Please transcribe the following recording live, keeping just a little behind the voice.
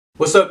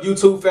What's up,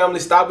 YouTube family?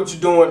 Stop what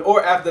you're doing,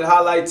 or after the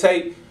highlight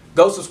tape,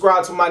 go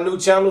subscribe to my new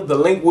channel. The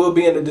link will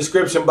be in the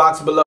description box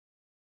below.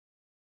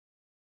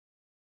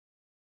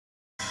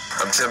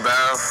 I'm Tim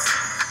Barrow.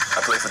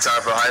 I play for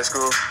Tottenville High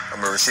School.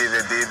 I'm a receiver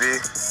at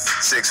DB,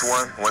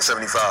 6'1",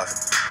 175.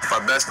 My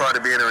best part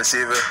of being a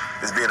receiver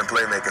is being a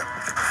playmaker.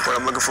 What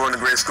I'm looking for in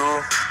a great school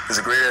is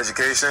a great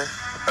education,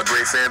 a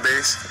great fan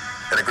base,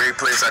 and a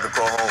great place I could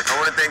call home. I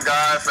want to thank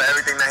God for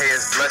everything that He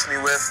has blessed me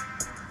with.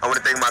 I want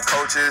to thank my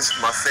coaches,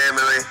 my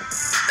family,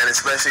 and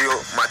especially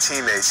my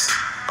teammates.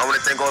 I want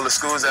to thank all the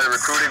schools that have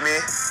recruited me,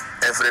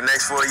 and for the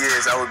next 4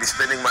 years, I will be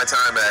spending my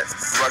time at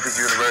Rutgers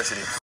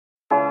University.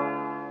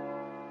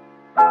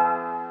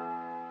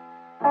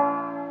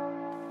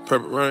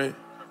 Purple rain.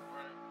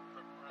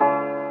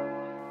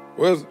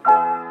 What's it?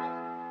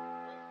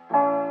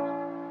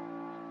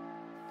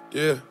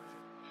 Yeah.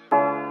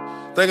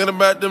 Thinking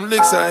about them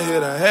licks I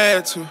hit, I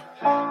had to.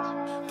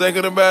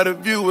 Thinking about the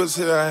viewers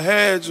here, I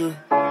had you.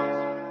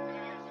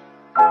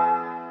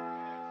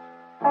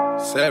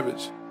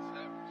 Savage.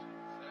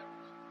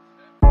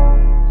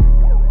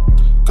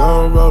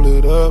 Gon' roll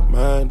it up,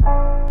 man.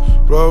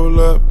 Roll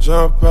up,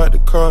 jump out the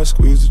car and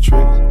squeeze the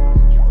trigger.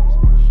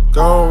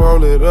 Gon'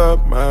 roll it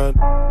up, man.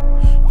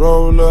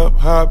 Roll up,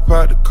 hop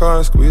out the car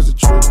and squeeze the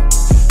trigger.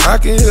 I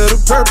can hear the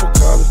purple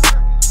calling.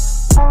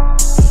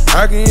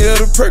 I can hear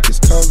the Perkins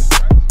calling.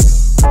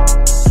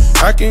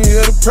 I can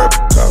hear the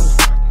purple calling.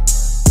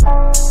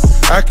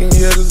 I can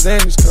hear the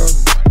Xannies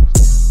calling.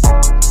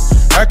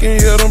 I can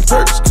hear them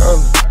perks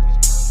calling.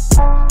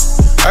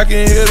 I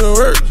can hear the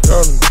words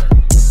calling.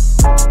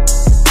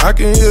 I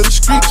can hear the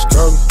streets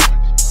calling.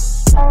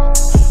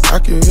 I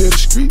can hear the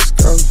streets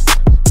calling.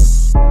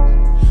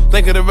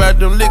 Thinking about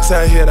them licks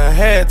I hit, I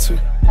had to.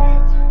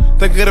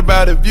 Thinking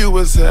about the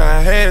viewers here,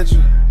 I had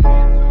you.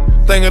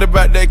 Thinking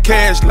about that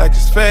cash like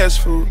it's fast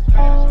food.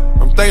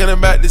 I'm thinking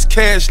about this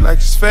cash like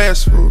it's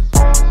fast food.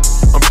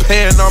 I'm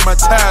paying all my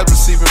tithes,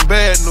 receiving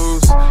bad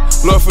news.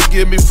 Lord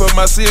forgive me for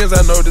my sins,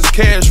 I know this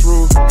cash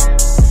rule.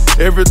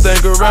 Everything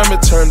around me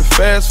turn to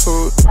fast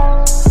food.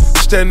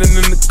 Standing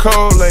in the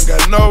cold, ain't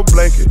got no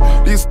blanket.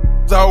 These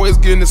always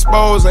getting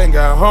exposed, ain't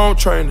got home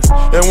training.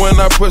 And when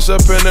I push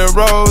up in the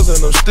rows,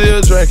 and I'm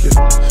still drinking.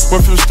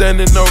 Went from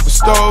standing over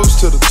stoves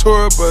to the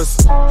tour bus.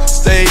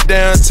 Stayed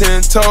down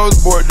 10 toes,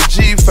 board the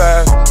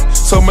G5.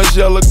 So much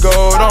yellow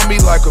gold on me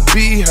like a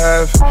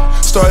beehive.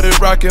 Started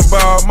rocking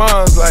ball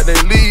moms like they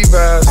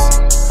Levi's.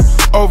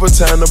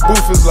 Overtime, the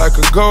booth is like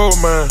a gold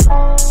mine.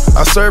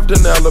 I served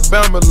in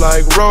Alabama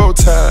like Roll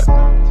Tide.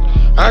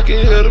 I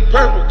can hear the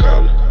purple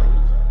calling.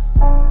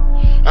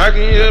 I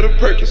can hear the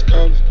Perkins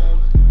calling.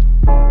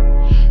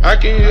 I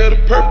can hear the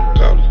purple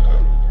calling.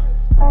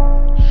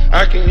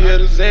 I can hear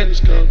the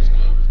Xannies calling.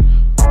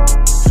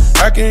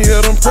 I can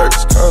hear them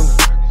perks calling.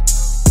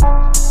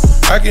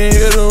 I can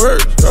hear the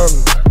words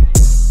calling.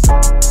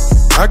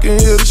 I can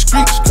hear the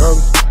streets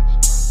calling.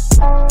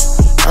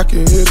 I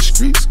can hear the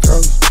streets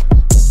calling.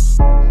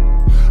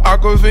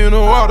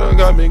 Aquafina water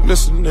got me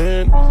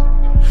glistening.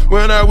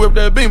 When I whip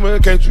that beamer,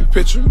 can't you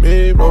picture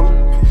me rolling?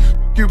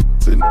 You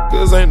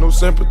niggas ain't no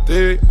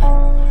sympathy.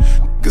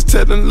 Niggas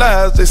telling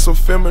lies, they so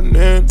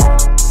feminine.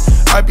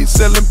 I be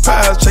selling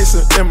pies,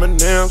 chasing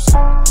M&Ms.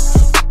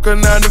 Fuck a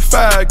 9 to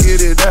 5,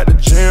 get it at the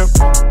gym.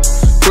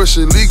 Push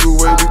it legal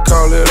way, we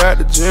call it at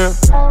the gym.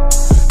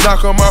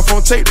 Knock 'em off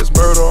on tape, that's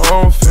murder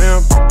on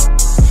film.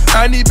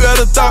 I need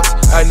better thoughts,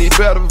 I need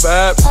better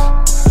vibes.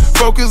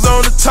 Focus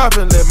on the top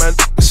and let my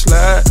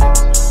slide.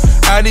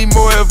 I need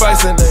more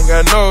advice and ain't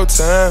got no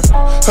time.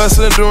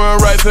 Hustling, doing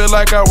right, feel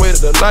like I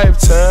waited a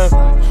lifetime.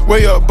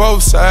 Weigh up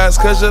both sides,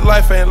 cause your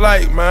life ain't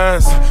like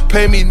mine.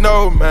 Pay me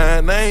no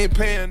mind, I ain't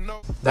paying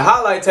no. The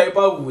highlight tape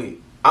over with.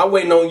 I'm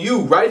waiting on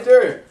you right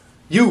there.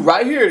 You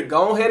right here.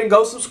 Go ahead and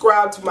go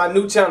subscribe to my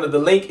new channel. The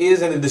link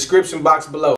is in the description box below.